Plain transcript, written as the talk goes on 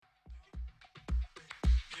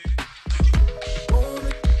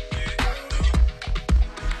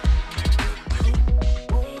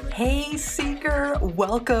Hey, Seeker,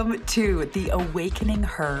 welcome to the Awakening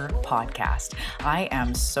Her podcast. I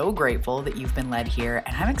am so grateful that you've been led here,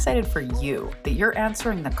 and I'm excited for you that you're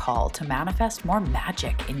answering the call to manifest more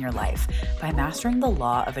magic in your life by mastering the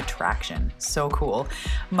law of attraction. So cool.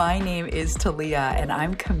 My name is Talia, and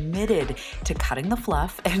I'm committed to cutting the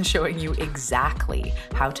fluff and showing you exactly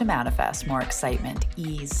how to manifest more excitement,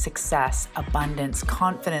 ease, success, abundance,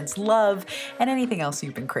 confidence, love, and anything else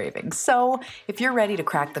you've been craving. So if you're ready to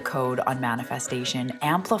crack the code on manifestation,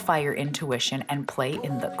 amplify your intuition, and play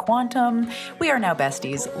in the quantum, we are now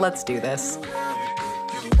besties. Let's do this.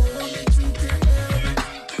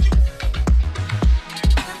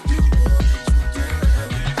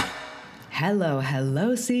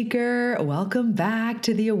 Hello, Seeker. Welcome back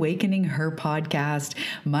to the Awakening Her podcast.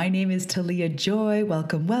 My name is Talia Joy.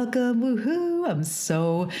 Welcome. Woohoo. I'm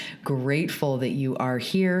so grateful that you are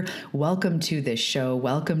here. Welcome to this show.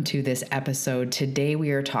 Welcome to this episode. Today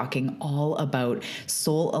we are talking all about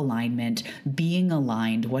soul alignment, being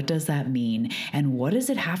aligned. What does that mean? And what does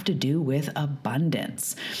it have to do with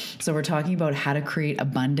abundance? So we're talking about how to create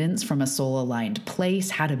abundance from a soul aligned place,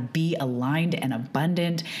 how to be aligned and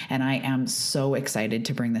abundant. And I am so excited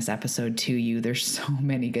to bring this episode to you. There's so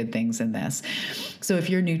many good things in this. So if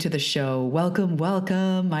you're new to the show, welcome.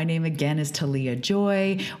 My name again is Talia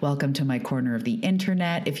Joy. Welcome to my corner of the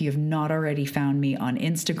internet. If you have not already found me on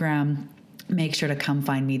Instagram, make sure to come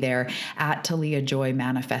find me there at Talia Joy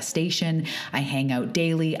Manifestation. I hang out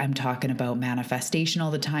daily. I'm talking about manifestation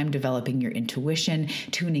all the time, developing your intuition,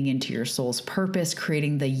 tuning into your soul's purpose,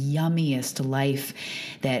 creating the yummiest life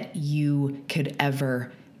that you could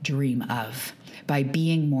ever dream of, by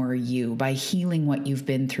being more you, by healing what you've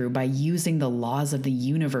been through, by using the laws of the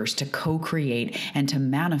universe to co-create and to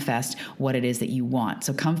manifest what it is that you want.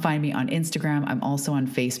 So come find me on Instagram. I'm also on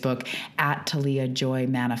Facebook at Talia Joy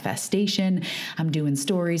Manifestation. I'm doing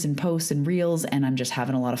stories and posts and reels, and I'm just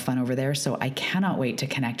having a lot of fun over there. So I cannot wait to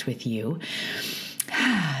connect with you.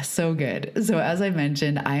 So good. So as I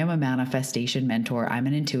mentioned, I am a manifestation mentor. I'm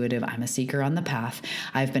an intuitive. I'm a seeker on the path.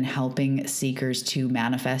 I've been helping seekers to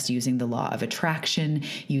manifest using the law of attraction,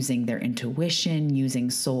 using their intuition, using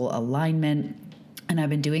soul alignment. And I've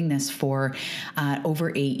been doing this for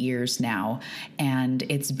over 8 years now, and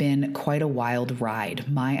it's been quite a wild ride.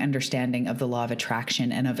 My understanding of the law of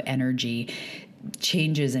attraction and of energy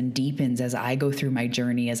changes and deepens as I go through my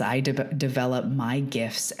journey, as I develop my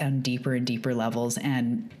gifts on deeper and deeper levels.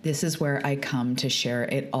 And this is where I come to share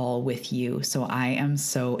it all with you. So I am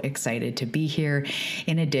so excited to be here.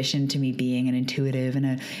 In addition to me being an intuitive and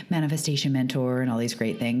a manifestation mentor and all these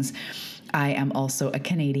great things, I am also a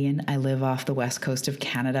Canadian. I live off the west coast of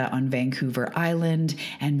Canada on Vancouver Island.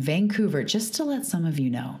 And Vancouver, just to let some of you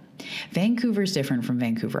know, Vancouver is different from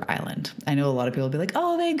Vancouver Island. I know a lot of people will be like,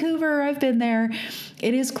 oh, Vancouver, I've been there.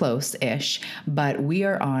 It is close-ish, but we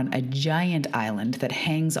are on a giant island that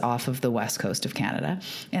hangs off of the west coast of Canada.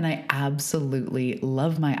 And I absolutely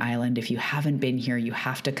love my island. If you haven't been here, you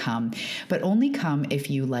have to come, but only come if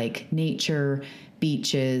you like nature,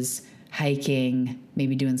 beaches, hiking,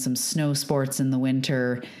 maybe doing some snow sports in the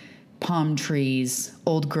winter, palm trees,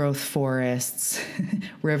 old growth forests,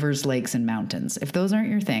 rivers, lakes, and mountains. If those aren't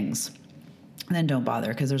your things, then don't bother,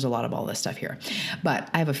 because there's a lot of all this stuff here. But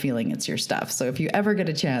I have a feeling it's your stuff. So if you ever get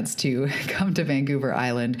a chance to come to Vancouver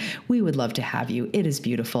Island, we would love to have you. It is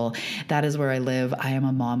beautiful. That is where I live. I am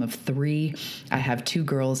a mom of 3. I have 2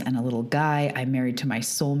 girls and a little guy. I'm married to my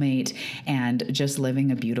soulmate and just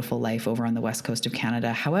living a beautiful life over on the west coast of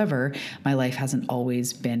Canada. However, my life hasn't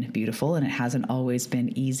always been beautiful, and it hasn't always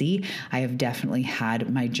been easy. I have definitely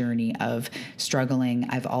had my journey of struggling.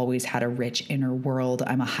 I've always had a rich inner world.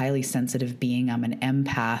 I'm a highly sensitive being. I'm an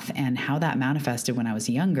empath, and how that manifested when I was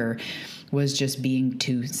younger was just being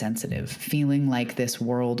too sensitive, feeling like this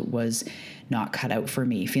world was not cut out for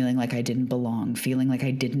me, feeling like I didn't belong, feeling like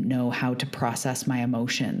I didn't know how to process my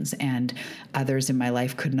emotions, and others in my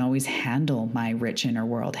life couldn't always handle my rich inner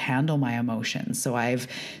world, handle my emotions. So I've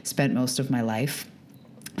spent most of my life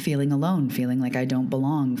feeling alone, feeling like I don't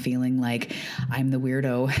belong, feeling like I'm the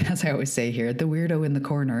weirdo, as I always say here, the weirdo in the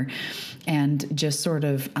corner, and just sort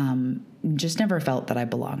of just never felt that I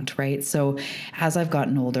belonged, right? So as I've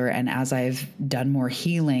gotten older and as I've done more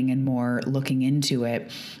healing and more looking into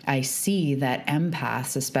it, I see that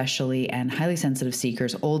empaths especially, and highly sensitive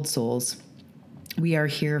seekers, old souls, we are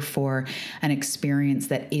here for an experience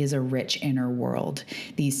that is a rich inner world.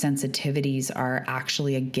 These sensitivities are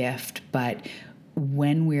actually a gift, but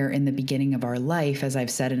when we're in the beginning of our life, as I've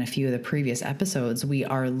said in a few of the previous episodes, we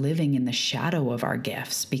are living in the shadow of our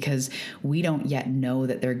gifts because we don't yet know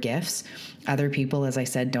that they're gifts. Other people, as I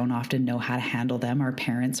said, don't often know how to handle them. Our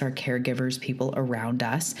parents, our caregivers, people around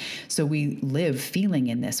us. So we live feeling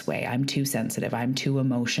in this way. I'm too sensitive. I'm too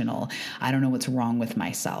emotional. I don't know what's wrong with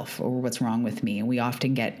myself or what's wrong with me. And we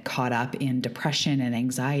often get caught up in depression and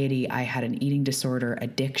anxiety. I had an eating disorder,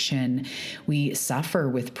 addiction. We suffer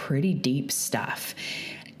with pretty deep stuff.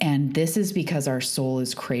 And this is because our soul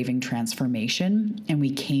is craving transformation, and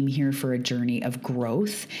we came here for a journey of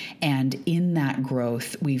growth. And in that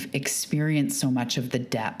growth, we've experienced so much of the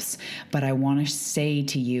depths. But I want to say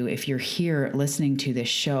to you, if you're here listening to this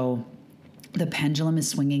show, the pendulum is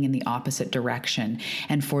swinging in the opposite direction.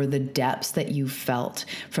 And for the depths that you've felt,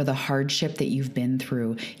 for the hardship that you've been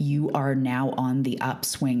through, you are now on the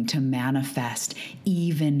upswing to manifest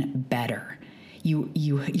even better.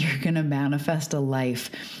 You're going to manifest a life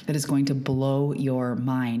that is going to blow your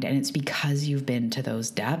mind. And it's because you've been to those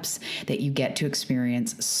depths that you get to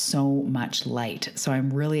experience so much light. So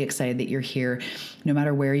I'm really excited that you're here, no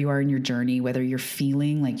matter where you are in your journey, whether you're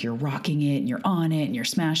feeling like you're rocking it and you're on it and you're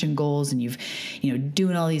smashing goals and you've,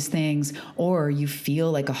 doing all these things, or you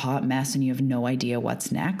feel like a hot mess and you have no idea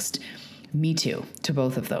what's next. Me too, to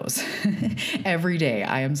both of those. Every day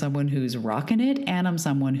I am someone who's rocking it and I'm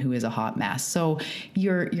someone who is a hot mess. So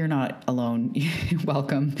you're not alone.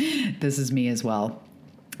 Welcome. This is me as well.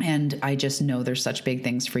 And I just know there's such big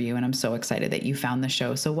things for you. And I'm so excited that you found the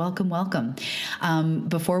show. So welcome, welcome.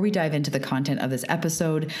 Before we dive into the content of this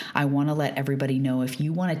episode, I want to let everybody know, if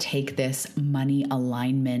you want to take this money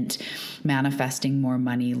alignment, manifesting more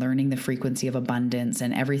money, learning the frequency of abundance,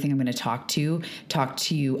 and everything I'm going to talk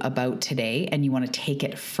to you about today, and you want to take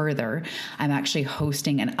it further, I'm actually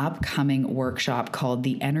hosting an upcoming workshop called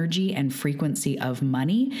The Energy and Frequency of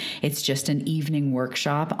Money. It's just an evening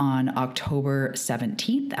workshop on October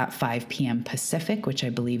 17th. At 5 p.m. Pacific, which I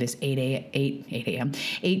believe is 8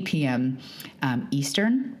 p.m.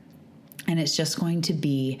 Eastern. And it's just going to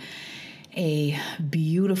be a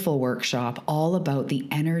beautiful workshop all about the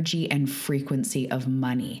energy and frequency of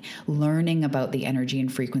money, learning about the energy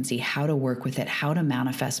and frequency, how to work with it, how to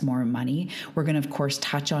manifest more money. We're going to, of course,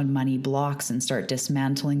 touch on money blocks and start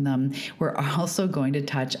dismantling them. We're also going to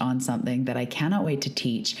touch on something that I cannot wait to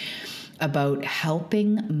teach about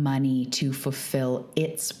helping money to fulfill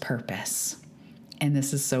its purpose. And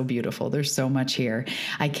this is so beautiful. There's so much here.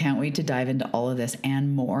 I can't wait to dive into all of this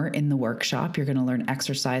and more in the workshop. You're going to learn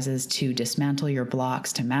exercises to dismantle your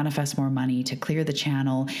blocks, to manifest more money, to clear the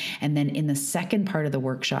channel. And then in the second part of the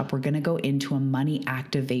workshop, we're going to go into a money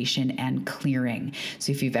activation and clearing.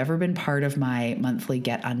 So if you've ever been part of my monthly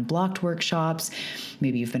Get Unblocked workshops,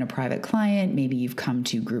 maybe you've been a private client, maybe you've come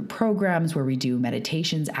to group programs where we do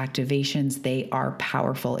meditations, activations, they are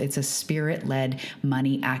powerful. It's a spirit-led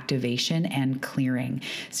money activation and clearing.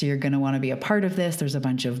 So you're going to want to be a part of this. There's a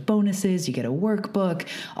bunch of bonuses. You get a workbook,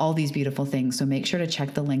 all these beautiful things. So make sure to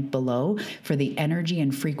check the link below for the Energy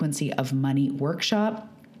and Frequency of Money workshop.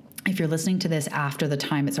 If you're listening to this after the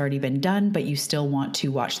time it's already been done, but you still want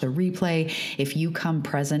to watch the replay, if you come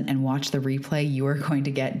present and watch the replay, you are going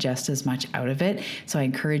to get just as much out of it. So I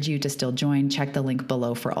encourage you to still join. Check the link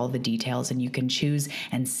below for all the details, and you can choose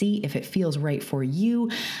and see if it feels right for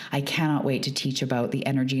you. I cannot wait to teach about the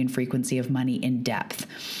energy and frequency of money in depth.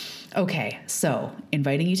 Okay, so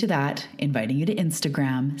inviting you to that, inviting you to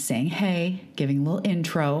Instagram, saying hey, giving a little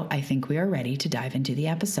intro. I think we are ready to dive into the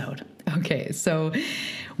episode. Okay, so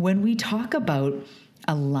when we talk about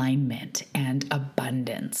alignment and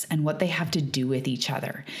abundance and what they have to do with each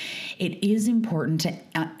other, it is important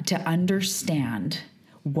to understand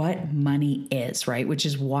what money is, right? Which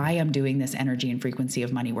is why I'm doing this Energy and Frequency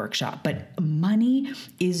of Money workshop. But money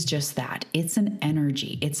is just that. It's an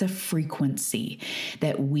energy. It's a frequency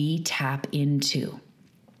that we tap into.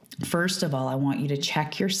 First of all, I want you to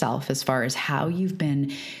check yourself as far as how you've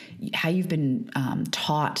been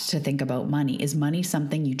taught to think about money. Is money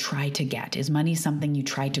something you try to get? Is money something you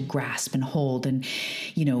try to grasp and hold and,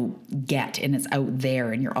 get, and it's out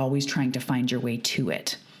there and you're always trying to find your way to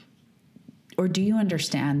it? Or do you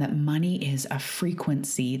understand that money is a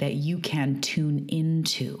frequency that you can tune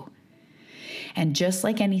into? And just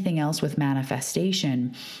like anything else with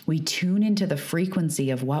manifestation, we tune into the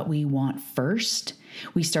frequency of what we want first.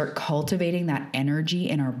 We start cultivating that energy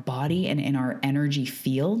in our body and in our energy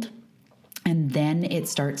field. And then it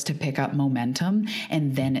starts to pick up momentum,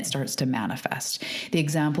 and then it starts to manifest. The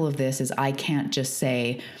example of this is I can't just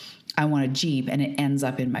say, I want a Jeep and it ends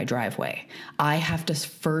up in my driveway. I have to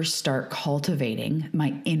first start cultivating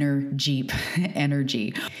my inner Jeep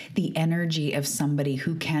energy, the energy of somebody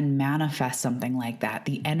who can manifest something like that,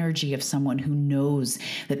 the energy of someone who knows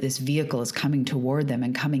that this vehicle is coming toward them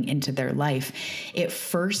and coming into their life. It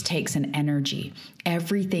first takes an energy.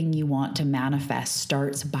 Everything you want to manifest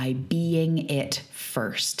starts by being it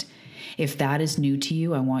first. If that is new to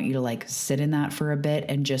you, I want you to sit in that for a bit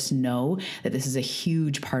and just know that this is a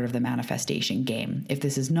huge part of the manifestation game. If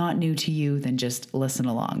this is not new to you, then just listen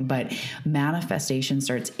along. But manifestation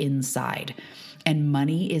starts inside, and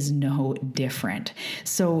money is no different.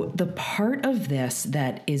 So the part of this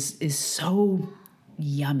that is so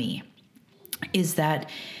yummy is that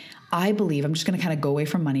I believe, I'm just going to kind of go away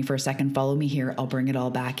from money for a second. Follow me here. I'll bring it all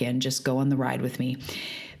back in. Just go on the ride with me.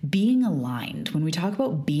 Being aligned, when we talk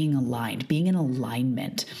about being aligned, being in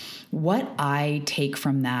alignment, what I take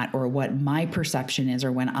from that, or what my perception is,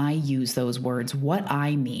 or when I use those words, what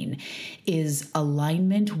I mean is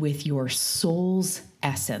alignment with your soul's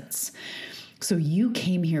essence. So you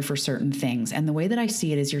came here for certain things. And the way that I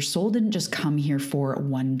see it is your soul didn't just come here for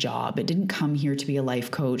one job. It didn't come here to be a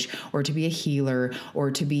life coach or to be a healer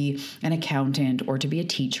or to be an accountant or to be a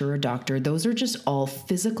teacher or a doctor. Those are just all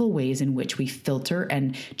physical ways in which we filter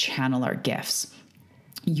and channel our gifts.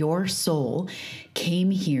 Your soul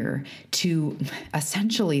came here to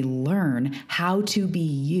essentially learn how to be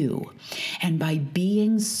you. And by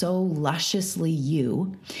being so lusciously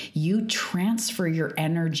you, you transfer your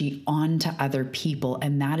energy onto other people.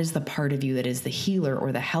 And that is the part of you that is the healer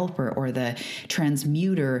or the helper or the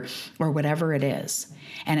transmuter or whatever it is.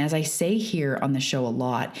 And as I say here on the show a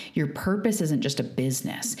lot, your purpose isn't just a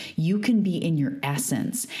business. You can be in your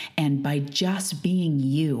essence. And by just being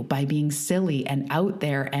you, by being silly and out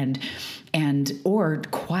there and or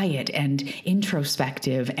quiet and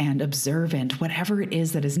introspective and observant, whatever it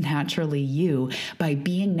is that is naturally you, by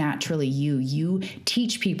being naturally you, you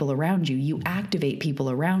teach people around you, you activate people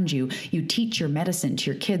around you, you teach your medicine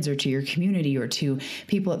to your kids or to your community or to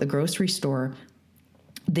people at the grocery store.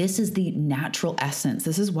 This is the natural essence.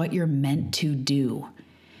 This is what you're meant to do.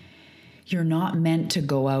 You're not meant to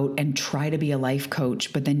go out and try to be a life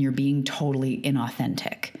coach, but then you're being totally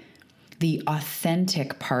inauthentic. The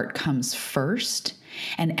authentic part comes first.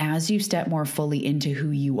 And as you step more fully into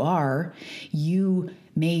who you are, you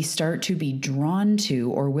may start to be drawn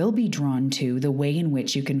to, or will be drawn to, the way in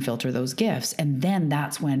which you can filter those gifts. And then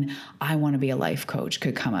that's when I want to be a life coach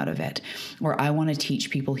could come out of it. Or I want to teach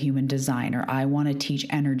people human design, or I want to teach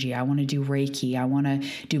energy. I want to do Reiki. I want to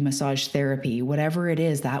do massage therapy. Whatever it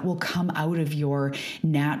is, that will come out of your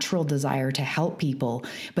natural desire to help people.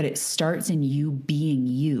 But it starts in you being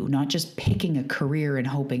you, not just picking a career and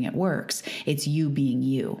hoping it works. It's you being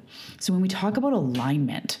you. So when we talk about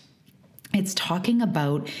alignment, it's talking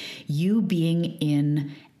about you being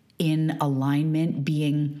in alignment,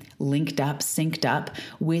 being linked up, synced up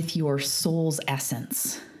with your soul's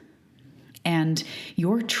essence. And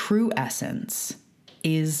your true essence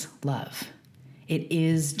is love. It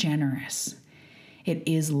is generous. It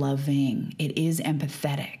is loving. It is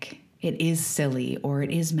empathetic. It is silly, or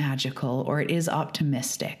it is magical, or it is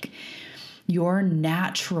optimistic. Your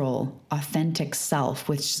natural, authentic self,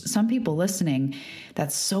 which some people listening,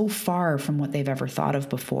 that's so far from what they've ever thought of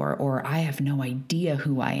before, or I have no idea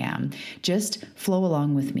who I am. Just flow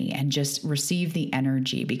along with me and just receive the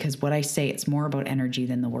energy, because what I say, it's more about energy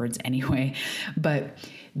than the words anyway. But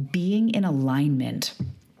being in alignment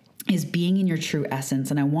is being in your true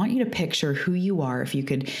essence. And I want you to picture who you are. If you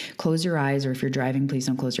could close your eyes, or if you're driving, please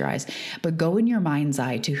don't close your eyes, but go in your mind's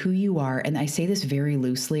eye to who you are. And I say this very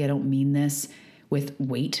loosely. I don't mean this with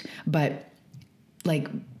weight, but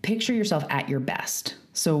picture yourself at your best.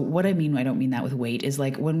 So what I mean, I don't mean that with weight, is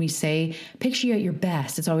when we say picture you at your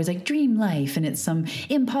best, it's always dream life. And it's some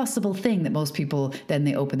impossible thing that most people, then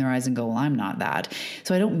they open their eyes and go, well, I'm not that.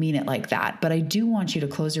 So I don't mean it like that, but I do want you to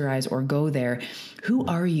close your eyes or go there. Who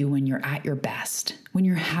are you when you're at your best? When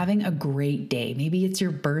you're having a great day? Maybe it's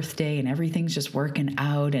your birthday and everything's just working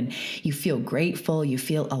out and you feel grateful, you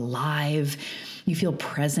feel alive, you feel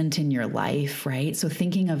present in your life, right? So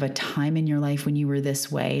thinking of a time in your life when you were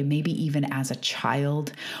this way, maybe even as a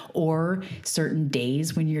child, or certain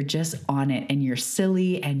days when you're just on it and you're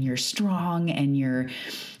silly and you're strong and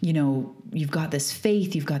you've got this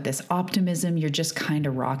faith, you've got this optimism, you're just kind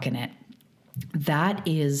of rocking it. That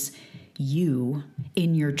is you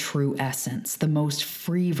in your true essence, the most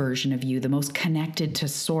free version of you, the most connected to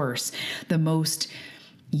source, the most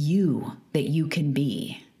you that you can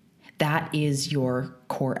be. That is your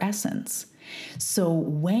core essence. So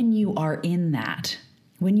when you are in that,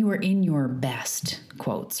 when you are in your best,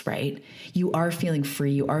 quotes, right? You are feeling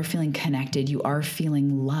free, you are feeling connected, you are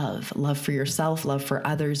feeling love for yourself, love for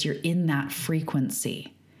others. You're in that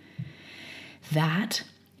frequency. That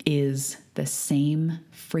is the same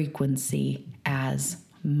frequency as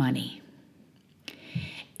money.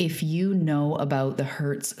 If you know about the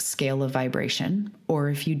Hertz scale of vibration, or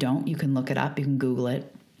if you don't, you can look it up, you can Google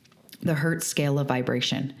it, the Hertz scale of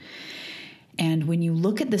vibration. And when you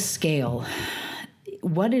look at the scale,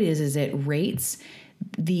 what it is it rates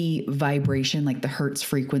the vibration, like the Hertz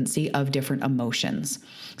frequency of different emotions.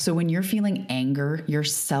 So when you're feeling anger, your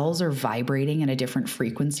cells are vibrating at a different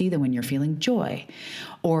frequency than when you're feeling joy.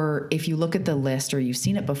 Or if you look at the list, or you've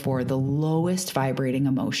seen it before, the lowest vibrating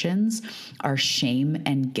emotions are shame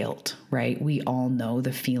and guilt, right? We all know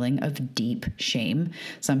the feeling of deep shame.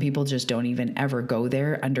 Some people just don't even ever go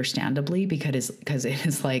there, understandably, because it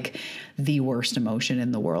is like the worst emotion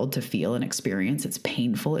in the world to feel and experience. It's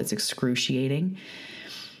painful, it's excruciating.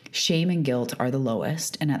 Shame and guilt are the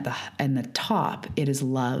lowest, and at the top, it is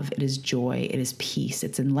love, it is joy, it is peace,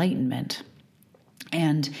 it's enlightenment.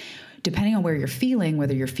 And depending on where you're feeling,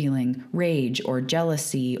 whether you're feeling rage or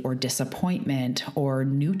jealousy or disappointment or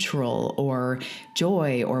neutral or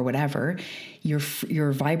joy or whatever,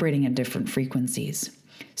 you're vibrating at different frequencies.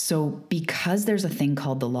 So because there's a thing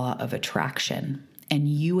called the law of attraction, and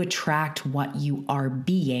you attract what you are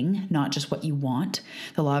being, not just what you want.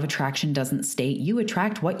 The law of attraction doesn't state you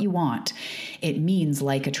attract what you want. It means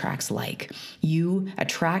like attracts like. You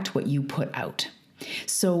attract what you put out.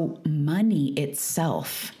 So money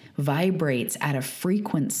itself vibrates at a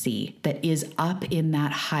frequency that is up in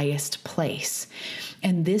that highest place.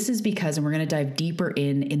 And this is because, and we're going to dive deeper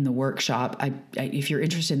in the workshop. If you're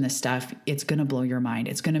interested in this stuff, it's going to blow your mind.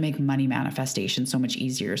 It's going to make money manifestation so much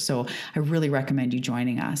easier. So I really recommend you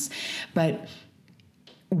joining us. But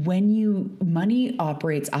money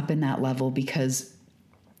operates up in that level because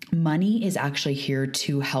money is actually here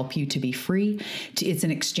to help you to be free. It's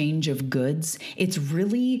an exchange of goods. It's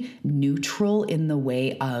really neutral in the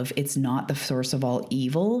way of it's not the source of all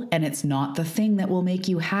evil, and it's not the thing that will make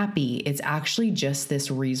you happy. It's actually just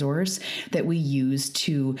this resource that we use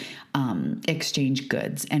to exchange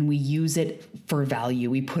goods, and we use it for value.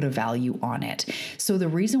 We put a value on it. So the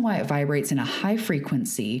reason why it vibrates in a high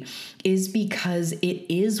frequency is because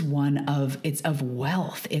it's of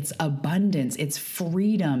wealth, it's abundance, it's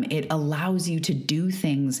freedom. It allows you to do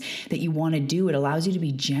things that you want to do. It allows you to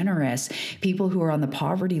be generous. People who are on the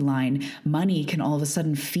poverty line, money can all of a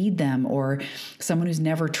sudden feed them, or someone who's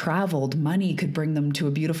never traveled, money could bring them to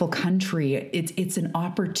a beautiful country. It's an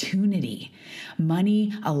opportunity.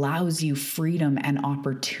 Money allows you freedom and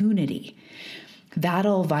opportunity. That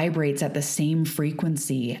all vibrates at the same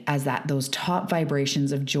frequency as those top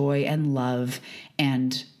vibrations of joy and love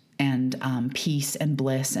and peace and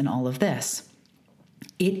bliss and all of this.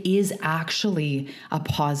 It is actually a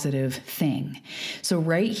positive thing. So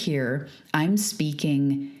right here, I'm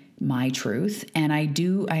speaking my truth. And I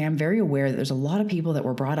am very aware that there's a lot of people that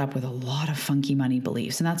were brought up with a lot of funky money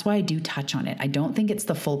beliefs. And that's why I do touch on it. I don't think it's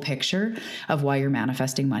the full picture of why you're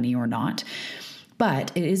manifesting money or not.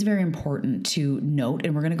 But it is very important to note,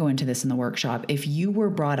 and we're going to go into this in the workshop, if you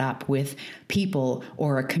were brought up with people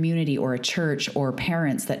or a community or a church or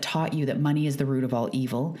parents that taught you that money is the root of all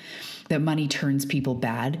evil, that money turns people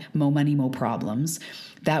bad, mo money, mo problems,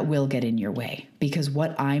 that will get in your way. Because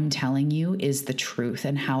what I'm telling you is the truth,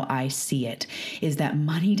 and how I see it is that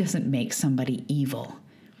money doesn't make somebody evil.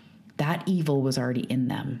 That evil was already in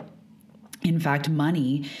them. In fact,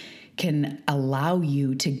 money can allow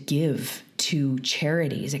you to give to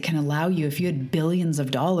charities. It can allow you, if you had billions of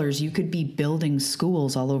dollars, you could be building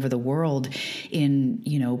schools all over the world in,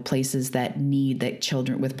 places that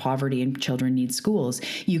children with poverty and children need schools.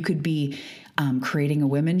 You could be creating a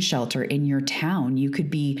women's shelter in your town. You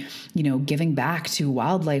could be, giving back to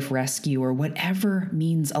wildlife rescue or whatever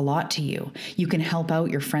means a lot to you. You can help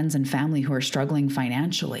out your friends and family who are struggling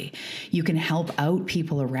financially. You can help out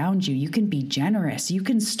people around you. You can be generous. You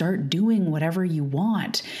can start doing whatever you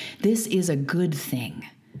want. This is a good thing.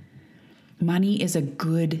 Money is a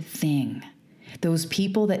good thing. Those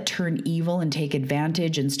people that turn evil and take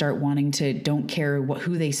advantage and start wanting to, don't care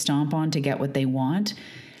who they stomp on to get what they want,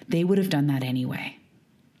 they would have done that anyway.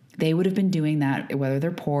 They would have been doing that whether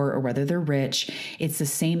they're poor or whether they're rich. It's the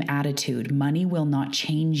same attitude. Money will not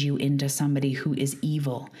change you into somebody who is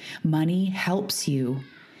evil. Money helps you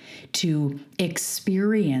to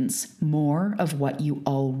experience more of what you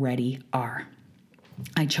already are.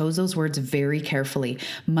 I chose those words very carefully.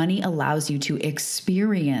 Money allows you to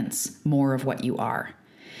experience more of what you are.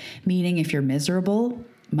 Meaning if you're miserable,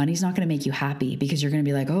 money's not going to make you happy, because you're going to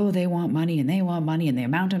be like, oh, they want money and they want money, and the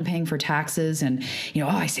amount I'm paying for taxes, and, oh,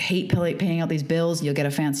 I hate paying out these bills. You'll get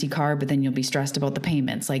a fancy car, but then you'll be stressed about the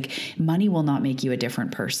payments. Like, money will not make you a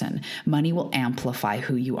different person. Money will amplify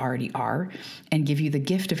who you already are and give you the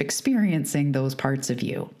gift of experiencing those parts of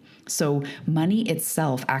you. So money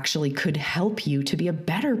itself actually could help you to be a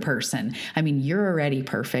better person. I mean, you're already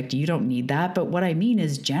perfect. You don't need that. But what I mean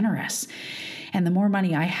is generous. And the more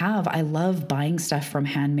money I have, I love buying stuff from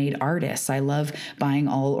handmade artists. I love buying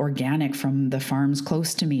all organic from the farms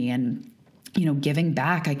close to me, and giving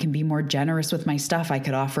back. I can be more generous with my stuff. I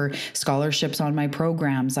could offer scholarships on my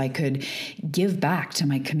programs. I could give back to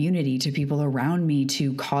my community, to people around me,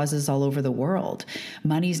 to causes all over the world.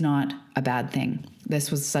 Money's not a bad thing.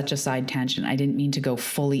 This was such a side tangent. I didn't mean to go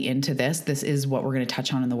fully into this. This is what we're going to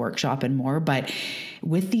touch on in the workshop and more. But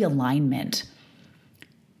with the alignment,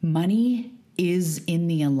 money is in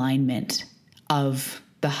the alignment of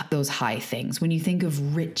those high things. When you think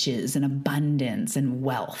of riches and abundance and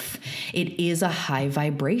wealth, it is a high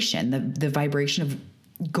vibration, the vibration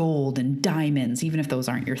of gold and diamonds, even if those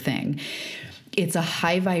aren't your thing. It's a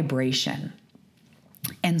high vibration.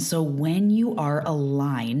 And so when you are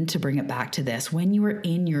aligned, to bring it back to this, when you are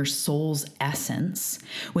in your soul's essence,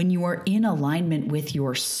 when you are in alignment with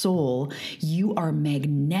your soul, you are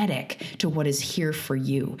magnetic to what is here for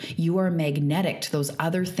you. You are magnetic to those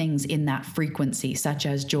other things in that frequency, such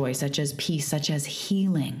as joy, such as peace, such as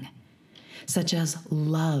healing, such as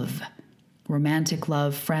love, romantic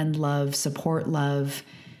love, friend love, support love,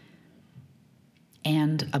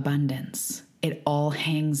 and abundance. It all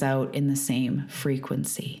hangs out in the same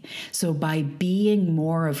frequency. So by being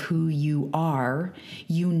more of who you are,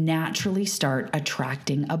 you naturally start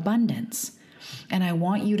attracting abundance. And I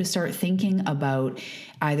want you to start thinking about,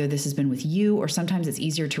 either this has been with you, or sometimes it's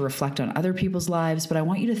easier to reflect on other people's lives, but I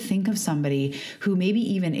want you to think of somebody who maybe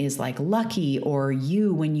even is like lucky, or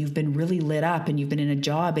you, when you've been really lit up and you've been in a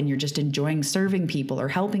job and you're just enjoying serving people or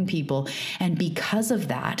helping people. And because of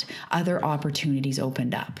that, other opportunities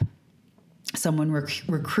opened up. Someone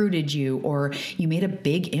recruited you, or you made a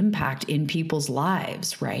big impact in people's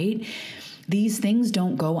lives, right? These things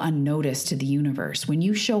don't go unnoticed to the universe. When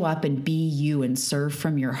you show up and be you and serve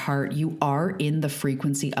from your heart, you are in the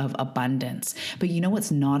frequency of abundance. But you know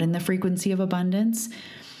what's not in the frequency of abundance?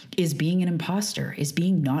 Is being an imposter, is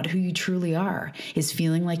being not who you truly are, is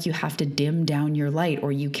feeling like you have to dim down your light,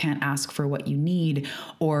 or you can't ask for what you need,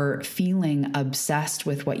 or feeling obsessed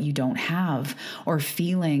with what you don't have, or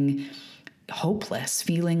feeling hopeless,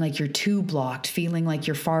 feeling like you're too blocked, feeling like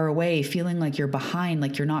you're far away, feeling like you're behind,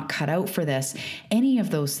 like you're not cut out for this. Any of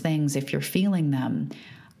those things, if you're feeling them,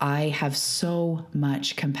 I have so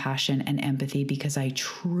much compassion and empathy, because I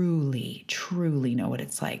truly, truly know what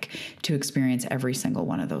it's like to experience every single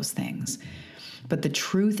one of those things. But the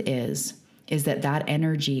truth is that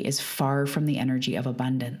energy is far from the energy of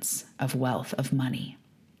abundance, of wealth, of money.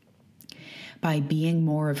 By being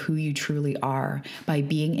more of who you truly are, by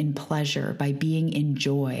being in pleasure, by being in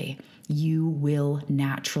joy, you will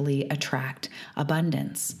naturally attract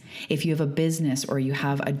abundance. If you have a business, or you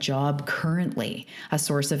have a job currently, a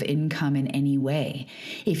source of income in any way,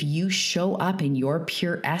 if you show up in your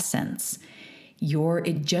pure essence,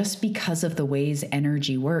 just because of the ways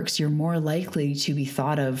energy works, you're more likely to be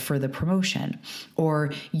thought of for the promotion,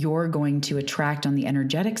 or you're going to attract on the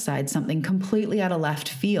energetic side something completely out of left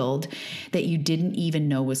field that you didn't even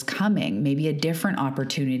know was coming. Maybe a different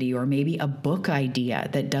opportunity, or maybe a book idea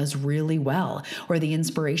that does really well, or the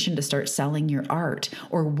inspiration to start selling your art,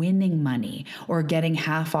 or winning money, or getting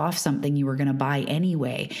half off something you were going to buy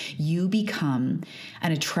anyway. You become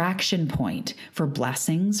an attraction point for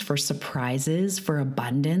blessings, for surprises, for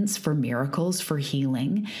abundance, for miracles, for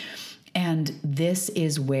healing. And this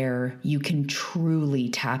is where you can truly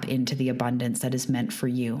tap into the abundance that is meant for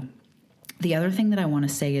you. The other thing that I want to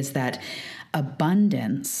say is that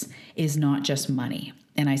abundance is not just money.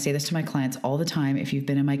 And I say this to my clients all the time. If you've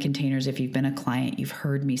been in my containers, if you've been a client, you've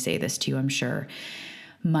heard me say this to you, I'm sure.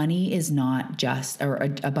 Money is not just, or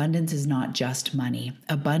abundance is not just money.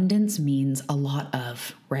 Abundance means a lot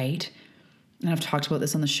of, right? And I've talked about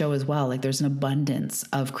this on the show as well. Like, there's an abundance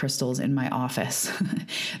of crystals in my office.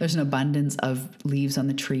 There's an abundance of leaves on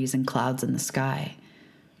the trees and clouds in the sky.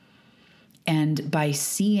 And by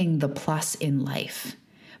seeing the plus in life,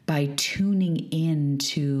 by tuning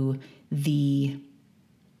into the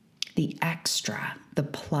extra, the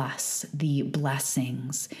plus, the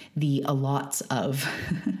blessings, the lots of,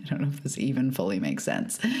 I don't know if this even fully makes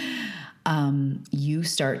sense, you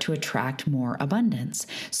start to attract more abundance.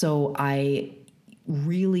 So I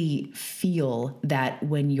really feel that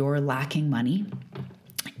when you're lacking money,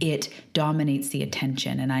 it dominates the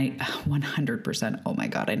attention. And I 100%, oh my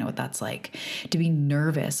God, I know what that's like. To be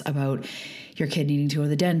nervous about your kid needing to go to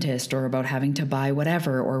the dentist, or about having to buy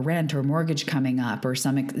whatever, or rent or mortgage coming up, or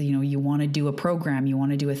you want to do a program, you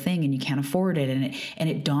want to do a thing and you can't afford it. And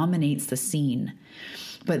it dominates the scene.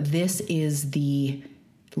 But this is the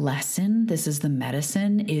lesson, this is the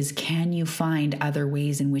medicine, is can you find other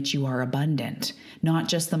ways in which you are abundant? Not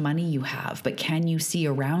just the money you have, but can you see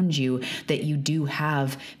around you that you do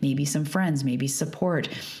have maybe some friends, maybe support,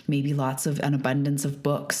 maybe an abundance of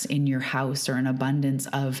books in your house, or an abundance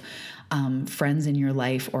of friends in your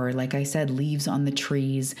life, or like I said, leaves on the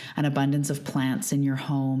trees, an abundance of plants in your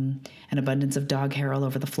home, an abundance of dog hair all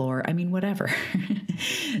over the floor. I mean, whatever.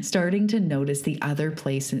 Starting to notice the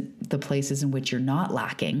places in which you're not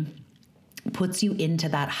lacking puts you into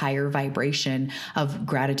that higher vibration of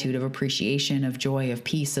gratitude, of appreciation, of joy, of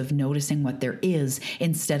peace, of noticing what there is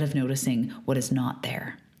instead of noticing what is not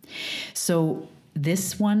there. So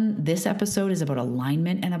this episode is about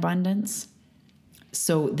alignment and abundance.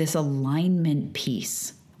 So this alignment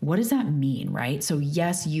piece, what does that mean, right? So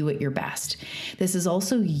yes, you at your best. This is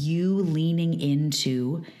also you leaning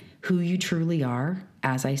into who you truly are,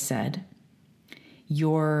 as I said,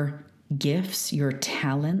 your gifts, your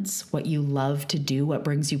talents, what you love to do, what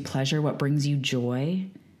brings you pleasure, what brings you joy.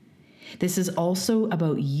 This is also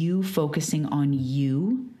about you focusing on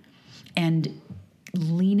you and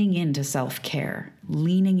leaning into self-care,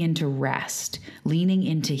 leaning into rest, leaning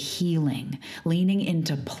into healing, leaning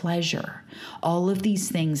into pleasure. All of these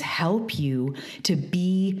things help you to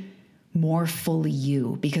be more fully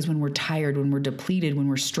you, because when we're tired, when we're depleted, when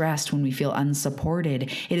we're stressed, when we feel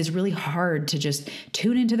unsupported, it is really hard to just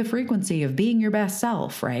tune into the frequency of being your best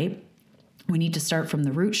self, right? We need to start from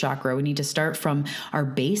the root chakra. We need to start from our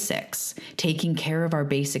basics, taking care of our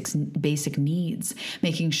basic needs,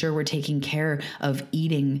 making sure we're taking care of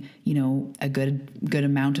eating, a good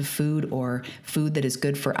amount of food, or food that is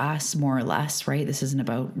good for us, more or less, right? This isn't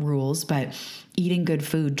about rules, but eating good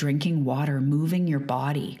food, drinking water, moving your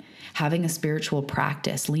body, having a spiritual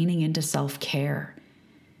practice, leaning into self-care,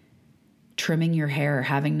 trimming your hair,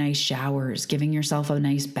 having nice showers, giving yourself a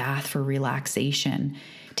nice bath for relaxation,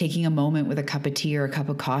 taking a moment with a cup of tea or a cup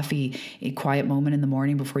of coffee, a quiet moment in the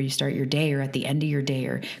morning before you start your day, or at the end of your day,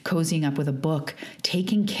 or cozying up with a book,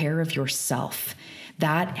 taking care of yourself.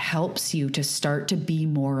 That helps you to start to be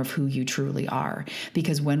more of who you truly are.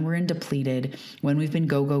 Because when we're depleted, when we've been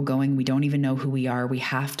going, we don't even know who we are. We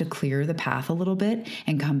have to clear the path a little bit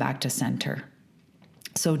and come back to center.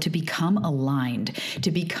 So to become aligned,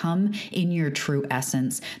 to become in your true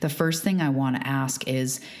essence, the first thing I want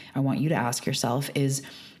you to ask yourself is,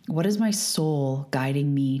 what is my soul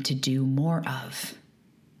guiding me to do more of?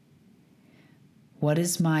 What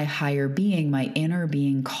is my higher being, my inner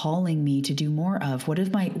being calling me to do more of? What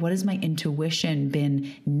has my intuition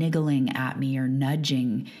been niggling at me or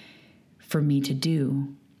nudging for me to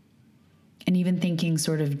do? And even thinking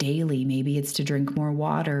sort of daily, maybe it's to drink more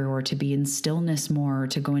water, or to be in stillness more, or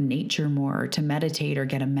to go in nature more, or to meditate, or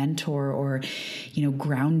get a mentor, or,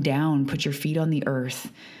 ground down, put your feet on the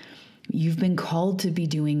earth. You've been called to be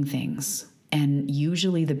doing things. And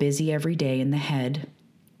usually the busy every day in the head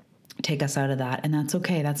take us out of that. And that's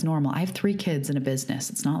okay. That's normal. I have 3 kids and a business.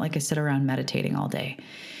 It's not like I sit around meditating all day.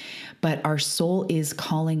 But our soul is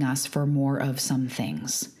calling us for more of some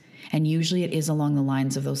things. And usually it is along the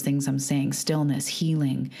lines of those things I'm saying: stillness,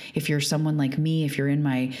 healing. If you're someone like me, if you're in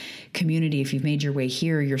my community, if you've made your way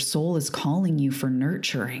here, your soul is calling you for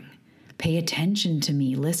nurturing. Pay attention to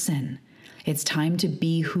me. Listen. It's time to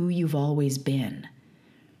be who you've always been.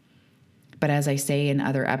 But as I say in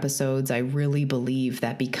other episodes, I really believe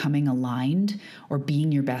that becoming aligned, or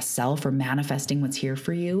being your best self, or manifesting what's here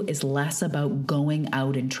for you, is less about going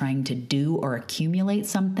out and trying to do or accumulate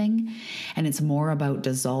something, and it's more about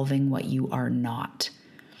dissolving what you are not.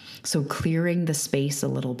 So clearing the space a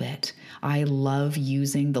little bit. I love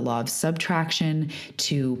using the law of subtraction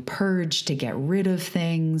to purge, to get rid of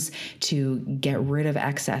things, to get rid of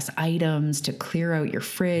excess items, to clear out your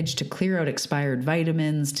fridge, to clear out expired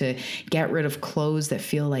vitamins, to get rid of clothes that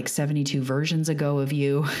feel like 72 versions ago of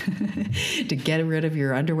you, to get rid of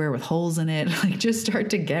your underwear with holes in it. Just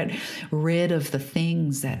start to get rid of the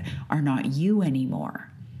things that are not you anymore,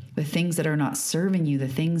 the things that are not serving you, the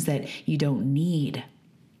things that you don't need.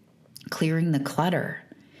 Clearing the clutter,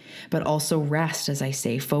 but also rest, as I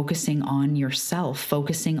say, focusing on yourself,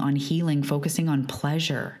 focusing on healing, focusing on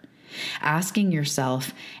pleasure, asking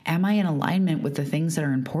yourself, am I in alignment with the things that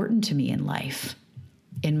are important to me in life?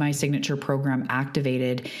 In my signature program,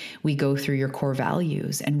 Activated, we go through your core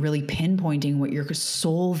values and really pinpointing what your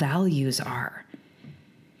soul values are.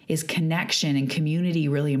 Is connection and community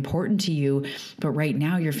really important to you, but right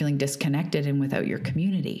now you're feeling disconnected and without your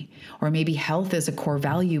community? Or maybe health is a core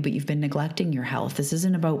value, but you've been neglecting your health. This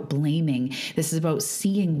isn't about blaming. This is about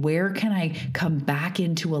seeing, where can I come back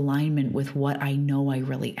into alignment with what I know I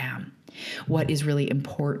really am? What is really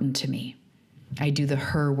important to me? I do the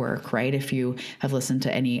her work, right? If you have listened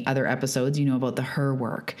to any other episodes, you know about the her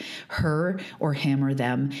work. Her or him or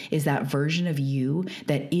them is that version of you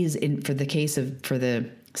that is for the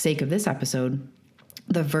sake of this episode,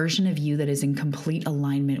 the version of you that is in complete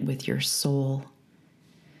alignment with your soul.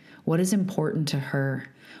 What is important to her?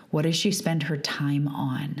 What does she spend her time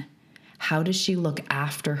on? How does she look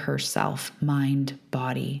after herself, mind,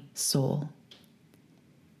 body, soul?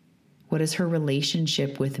 What is her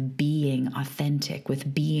relationship with being authentic,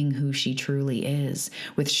 with being who she truly is,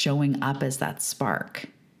 with showing up as that spark?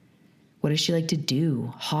 What does she like to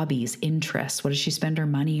do? Hobbies, interests. What does she spend her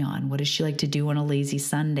money on? What does she like to do on a lazy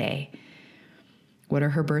Sunday? What are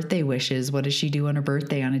her birthday wishes? What does she do on her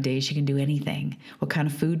birthday on a day she can do anything? What kind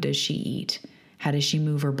of food does she eat? How does she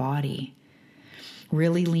move her body?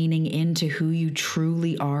 Really leaning into who you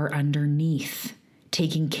truly are underneath.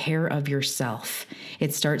 Taking care of yourself.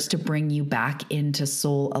 It starts to bring you back into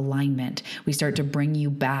soul alignment. We start to bring you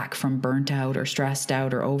back from burnt out or stressed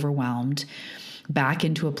out or overwhelmed, back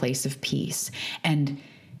into a place of peace. And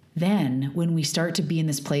then when we start to be in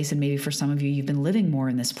this place, and maybe for some of you, you've been living more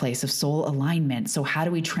in this place of soul alignment. So how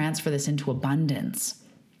do we transfer this into abundance?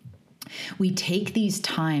 We take these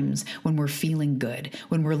times when we're feeling good,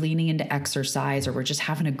 when we're leaning into exercise, or we're just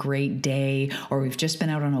having a great day, or we've just been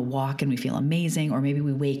out on a walk and we feel amazing, or maybe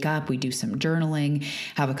we wake up, we do some journaling,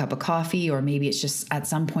 have a cup of coffee, or maybe it's just at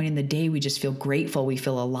some point in the day, we just feel grateful, we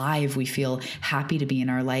feel alive, we feel happy to be in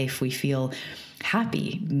our life, we feel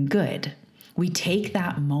happy and good. We take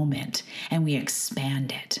that moment and we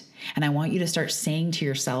expand it. And I want you to start saying to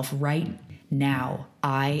yourself right now,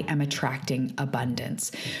 I am attracting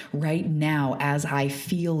abundance. Right now, as I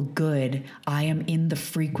feel good, I am in the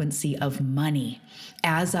frequency of money.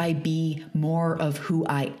 As I be more of who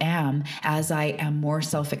I am, as I am more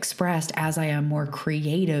self-expressed, as I am more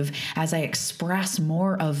creative, as I express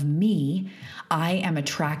more of me, I am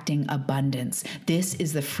attracting abundance. This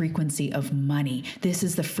is the frequency of money. This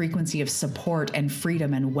is the frequency of support and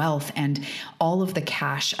freedom and wealth and all of the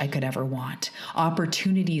cash I could ever want.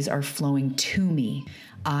 Opportunities are flowing to me.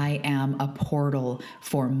 I am a portal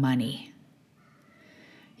for money.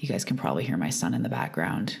 You guys can probably hear my son in the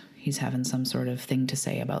background. He's having some sort of thing to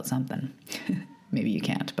say about something. Maybe you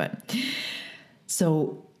can't, but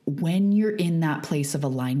so when you're in that place of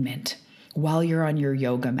alignment, while you're on your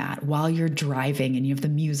yoga mat, while you're driving and you have the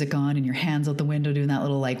music on and your hands out the window doing that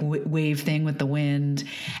little like wave thing with the wind,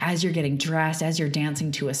 as you're getting dressed, as you're dancing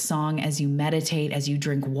to a song, as you meditate, as you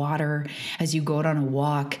drink water, as you go out on a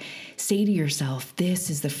walk, say to yourself, this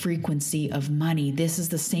is the frequency of money. This is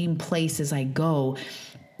the same place as I go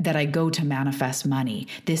to manifest money.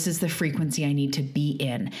 This is the frequency I need to be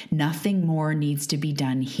in. Nothing more needs to be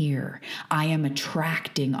done here. I am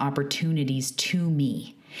attracting opportunities to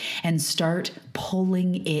me. And start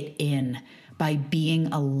pulling it in by being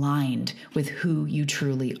aligned with who you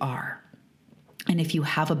truly are. And if you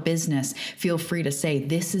have a business, feel free to say,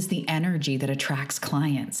 this is the energy that attracts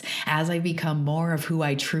clients. As I become more of who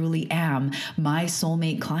I truly am, my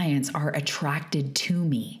soulmate clients are attracted to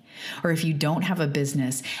me. Or if you don't have a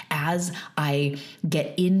business, as I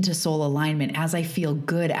get into soul alignment, as I feel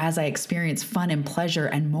good, as I experience fun and pleasure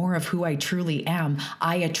and more of who I truly am,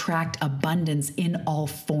 I attract abundance in all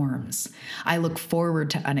forms. I look forward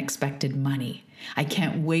to unexpected money. I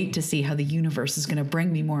can't wait to see how the universe is going to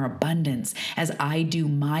bring me more abundance as I do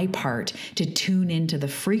my part to tune into the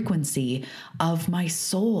frequency of my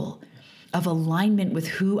soul, of alignment with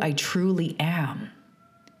who I truly am.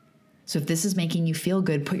 So if this is making you feel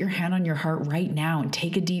good, put your hand on your heart right now and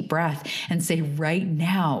take a deep breath and say, right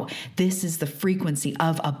now, this is the frequency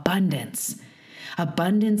of abundance.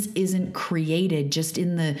 Abundance isn't created just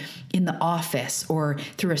in the office or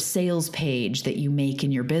through a sales page that you make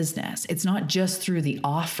in your business. It's not just through the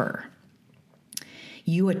offer.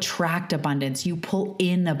 You attract abundance. You pull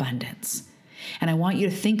in abundance. And I want you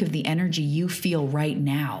to think of the energy you feel right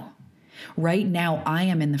now. Right now, I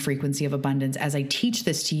am in the frequency of abundance as I teach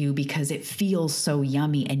this to you because it feels so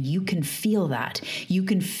yummy and you can feel that. You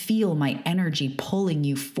can feel my energy pulling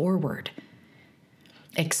you forward,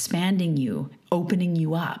 expanding you, opening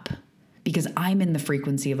you up. because I'm in the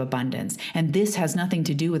frequency of abundance. And this has nothing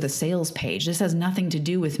to do with a sales page. This has nothing to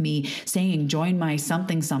do with me saying, join my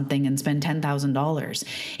something something and spend $10,000.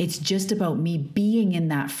 It's just about me being in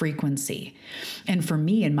that frequency. And for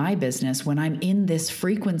me in my business, when I'm in this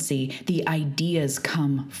frequency, the ideas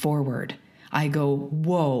come forward. I go,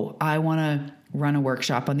 whoa, I want to run a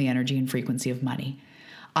workshop on the energy and frequency of money.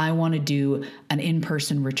 I want to do an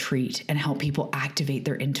in-person retreat and help people activate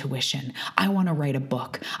their intuition. I want to write a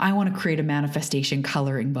book. I want to create a manifestation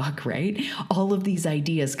coloring book, right? All of these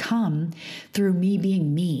ideas come through me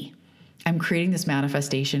being me. I'm creating this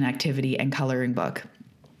manifestation activity and coloring book.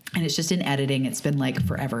 And it's just in editing. It's been like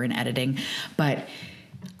forever in editing, but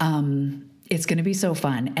it's going to be so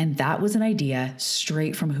fun. And that was an idea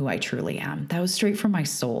straight from who I truly am. That was straight from my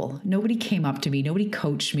soul. Nobody came up to me. Nobody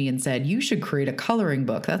coached me and said, you should create a coloring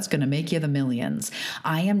book. That's going to make you the millions.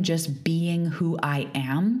 I am just being who I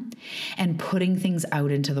am and putting things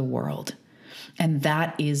out into the world. And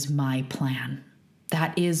that is my plan.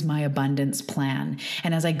 That is my abundance plan.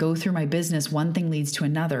 And as I go through my business, one thing leads to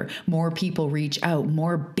another. More people reach out,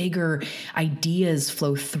 more bigger ideas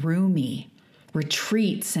flow through me.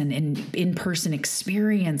 Retreats and in-person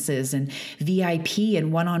experiences and VIP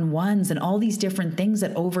and one-on-ones and all these different things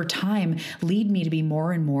that over time lead me to be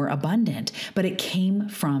more and more abundant. But it came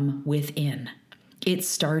from within. It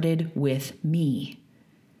started with me,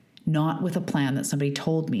 not with a plan that somebody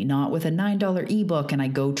told me, not with a $9 ebook and I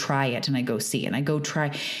go try it and I go see and I go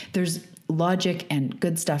try. There's logic and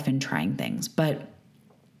good stuff in trying things, but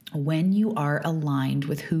when you are aligned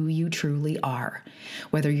with who you truly are,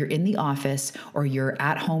 whether you're in the office or you're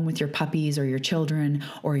at home with your puppies or your children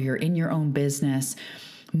or you're in your own business,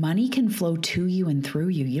 money can flow to you and through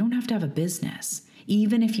you. You don't have to have a business.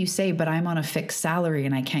 Even if you say, but I'm on a fixed salary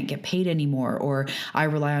and I can't get paid anymore, or I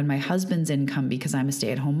rely on my husband's income because I'm a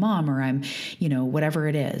stay-at-home mom, or I'm, whatever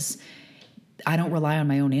it is. I don't rely on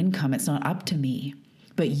my own income. It's not up to me,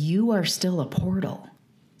 but you are still a portal.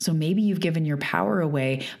 So maybe you've given your power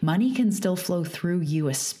away. Money can still flow through you,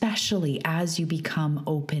 especially as you become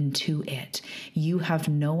open to it. You have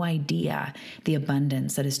no idea the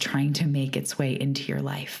abundance that is trying to make its way into your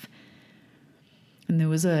life. And there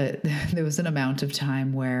was an amount of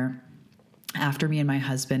time where after me and my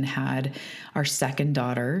husband had our second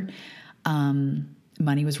daughter,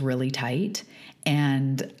 money was really tight.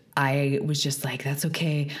 And I was just like, that's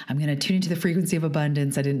okay. I'm going to tune into the frequency of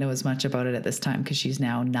abundance. I didn't know as much about it at this time because she's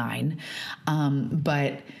now 9.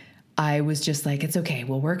 But I was just like, it's okay.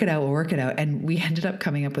 We'll work it out. And we ended up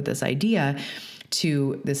coming up with this idea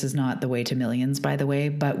this is not the way to millions, by the way,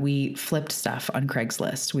 but we flipped stuff on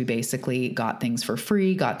Craigslist. We basically got things for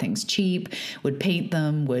free, got things cheap, would paint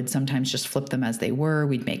them, would sometimes just flip them as they were.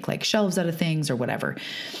 We'd make like shelves out of things or whatever.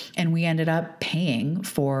 And we ended up paying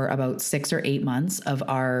for about 6 or 8 months of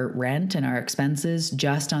our rent and our expenses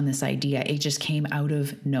just on this idea. It just came out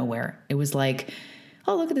of nowhere. It was like,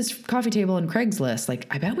 oh, look at this coffee table on Craigslist. Like,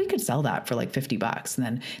 I bet we could sell that for like $50.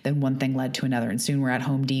 And then one thing led to another. And soon we're at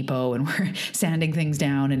Home Depot and we're sanding things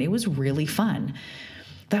down. And it was really fun.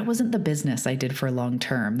 That wasn't the business I did for long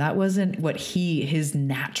term. That wasn't what his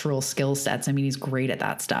natural skill sets. I mean, he's great at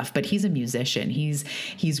that stuff, but he's a musician. He's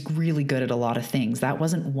really good at a lot of things. That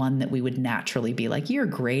wasn't one that we would naturally be like, you're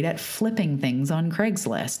great at flipping things on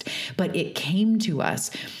Craigslist. But it came to us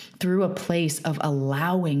through a place of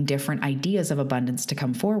allowing different ideas of abundance to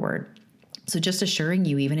come forward. So just assuring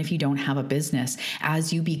you, even if you don't have a business,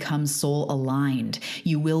 as you become soul aligned,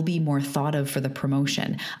 you will be more thought of for the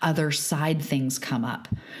promotion. Other side things come up.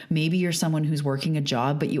 Maybe you're someone who's working a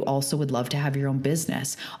job, but you also would love to have your own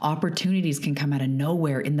business. Opportunities can come out of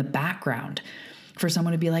nowhere in the background for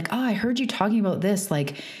someone to be like, oh, I heard you talking about this.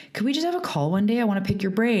 Like, could we just have a call one day? I want to pick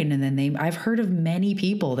your brain. And then I've heard of many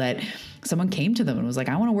people that someone came to them and was like,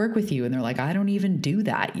 I want to work with you. And they're like, I don't even do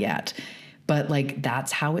that yet. But like,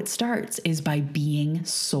 that's how it starts, is by being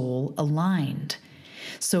soul aligned.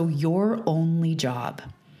 So your only job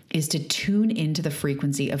is to tune into the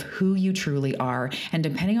frequency of who you truly are. And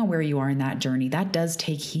depending on where you are in that journey, that does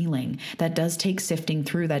take healing. That does take sifting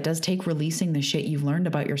through. That does take releasing the shit you've learned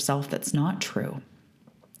about yourself that's not true.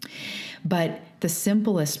 But the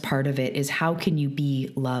simplest part of it is, how can you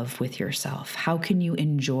be love with yourself? How can you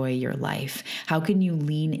enjoy your life? How can you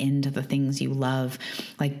lean into the things you love,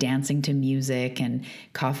 like dancing to music and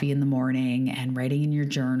coffee in the morning and writing in your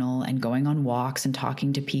journal and going on walks and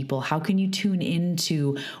talking to people? How can you tune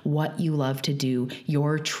into what you love to do,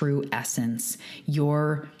 your true essence,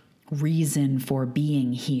 your reason for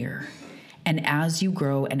being here? And as you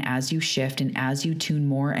grow and as you shift and as you tune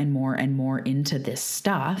more and more and more into this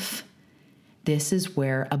stuff, This is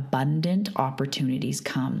where abundant opportunities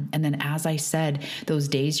come. And then, as I said, those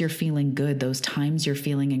days you're feeling good, those times you're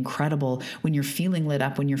feeling incredible, when you're feeling lit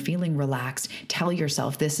up, when you're feeling relaxed, tell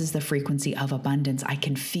yourself, this is the frequency of abundance. I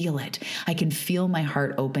can feel it. I can feel my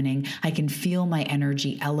heart opening. I can feel my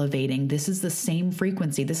energy elevating. This is the same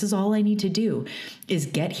frequency. This is all I need to do is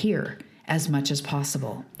get here as much as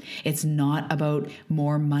possible. It's not about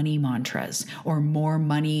more money mantras or more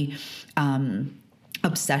money,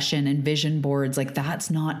 obsession and vision boards. Like, that's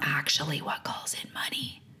not actually what calls in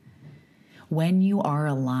money. When you are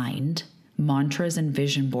aligned, mantras and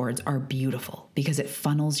vision boards are beautiful because it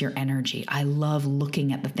funnels your energy. I love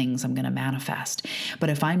looking at the things I'm going to manifest. But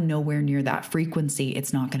if I'm nowhere near that frequency,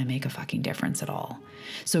 it's not going to make a fucking difference at all.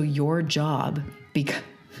 So your job,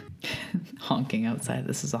 honking outside,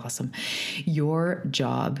 this is awesome. Your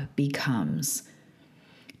job becomes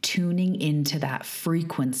tuning into that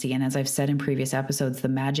frequency. And as I've said in previous episodes, the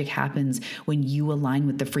magic happens when you align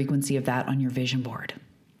with the frequency of that on your vision board.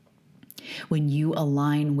 When you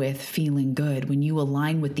align with feeling good, when you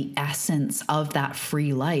align with the essence of that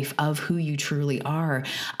free life, of who you truly are,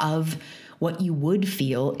 of what you would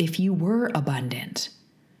feel if you were abundant.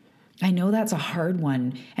 I know that's a hard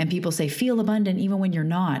one, and people say feel abundant even when you're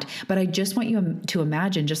not, but I just want you to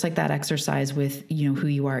imagine, just like that exercise with, who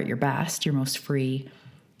you are at your best, your most free,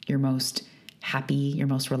 your most happy, your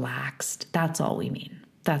most relaxed. That's all we mean.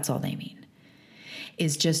 That's all they mean.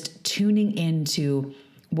 Is just tuning into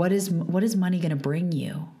what is money going to bring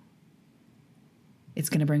you? It's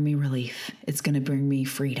going to bring me relief. It's going to bring me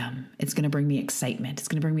freedom. It's going to bring me excitement. It's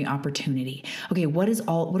going to bring me opportunity. Okay, what do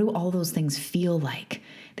all those things feel like?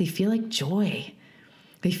 They feel like joy.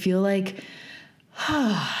 They feel like,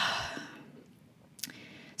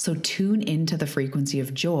 So tune into the frequency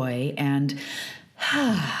of joy and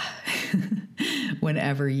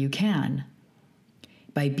whenever you can,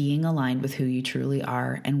 by being aligned with who you truly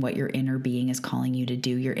are and what your inner being is calling you to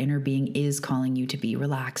do. Your inner being is calling you to be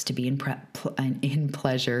relaxed, to be in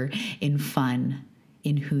pleasure, in fun,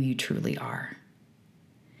 in who you truly are.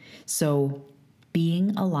 So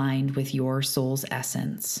being aligned with your soul's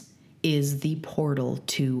essence is the portal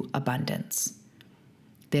to abundance.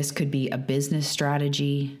 This could be a business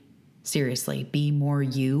strategy. Seriously, be more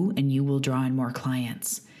you and you will draw in more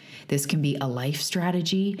clients. This can be a life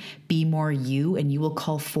strategy. Be more you and you will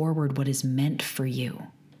call forward what is meant for you.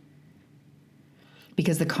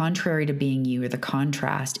 Because the contrary to being you, or the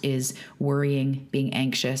contrast, is worrying, being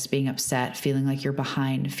anxious, being upset, feeling like you're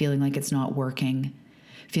behind, feeling like it's not working,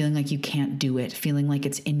 feeling like you can't do it, feeling like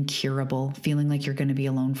it's incurable, feeling like you're going to be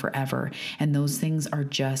alone forever. And those things are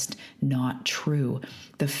just not true.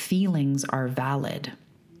 The feelings are valid,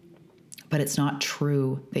 but it's not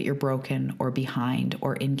true that you're broken or behind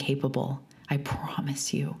or incapable. I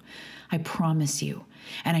promise you. I promise you.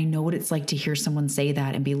 And I know what it's like to hear someone say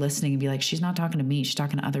that and be listening and be like, she's not talking to me, she's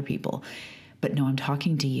talking to other people. But no, I'm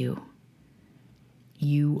talking to you.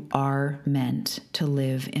 You are meant to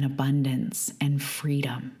live in abundance and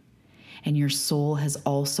freedom. And your soul has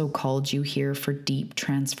also called you here for deep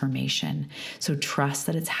transformation. So trust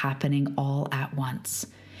that it's happening all at once.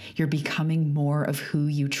 You're becoming more of who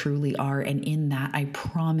you truly are. And in that, I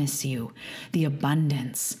promise you, the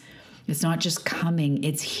abundance, it's not just coming,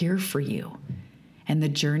 it's here for you. And the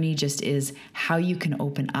journey just is how you can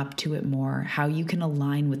open up to it more, how you can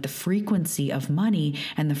align with the frequency of money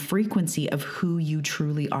and the frequency of who you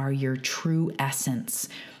truly are, your true essence,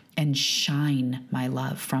 and shine, my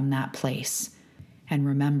love, from that place. And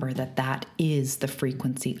remember that that is the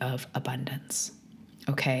frequency of abundance.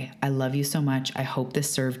 Okay, I love you so much. I hope this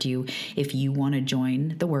served you. If you want to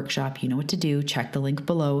join the workshop, you know what to do. Check the link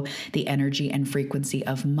below. The energy and frequency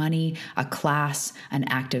of money, a class,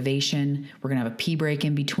 an activation. We're going to have a pee break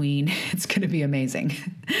in between. It's going to be amazing.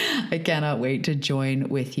 I cannot wait to join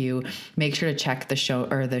with you. Make sure to check the show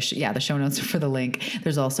or the show notes for the link.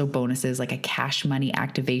 There's also bonuses like a cash money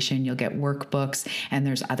activation. You'll get workbooks, and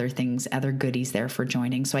there's other things, other goodies there for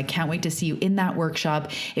joining. So I can't wait to see you in that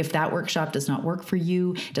workshop. If that workshop does not work for you,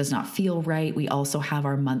 does not feel right, we also have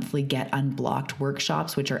our monthly Get Unblocked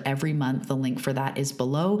workshops, which are every month. The link for that is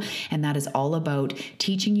below. And that is all about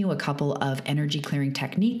teaching you a couple of energy clearing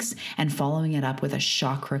techniques and following it up with a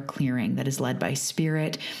chakra clearing that is led by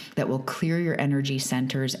spirit that will clear your energy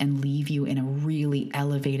centers and leave you in a really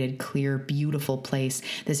elevated, clear, beautiful place.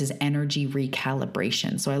 This is energy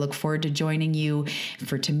recalibration. So I look forward to joining you,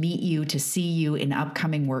 to meet you, to see you in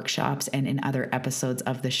upcoming workshops and in other episodes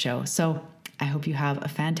of the show. So I hope you have a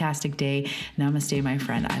fantastic day. Namaste, my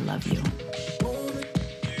friend. I love you.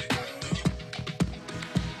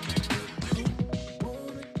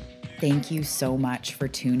 Thank you so much for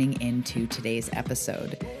tuning into today's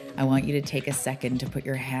episode. I want you to take a second to put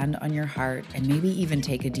your hand on your heart and maybe even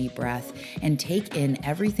take a deep breath and take in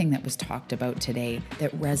everything that was talked about today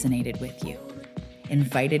that resonated with you.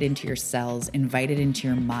 Invite it into your cells, invite it into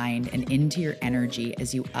your mind and into your energy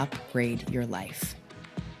as you upgrade your life.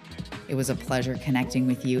 It was a pleasure connecting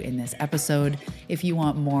with you in this episode. If you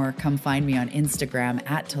want more, come find me on Instagram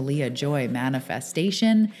at Talia Joy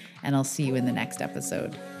Manifestation, and I'll see you in the next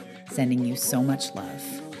episode. Sending you so much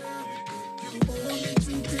love.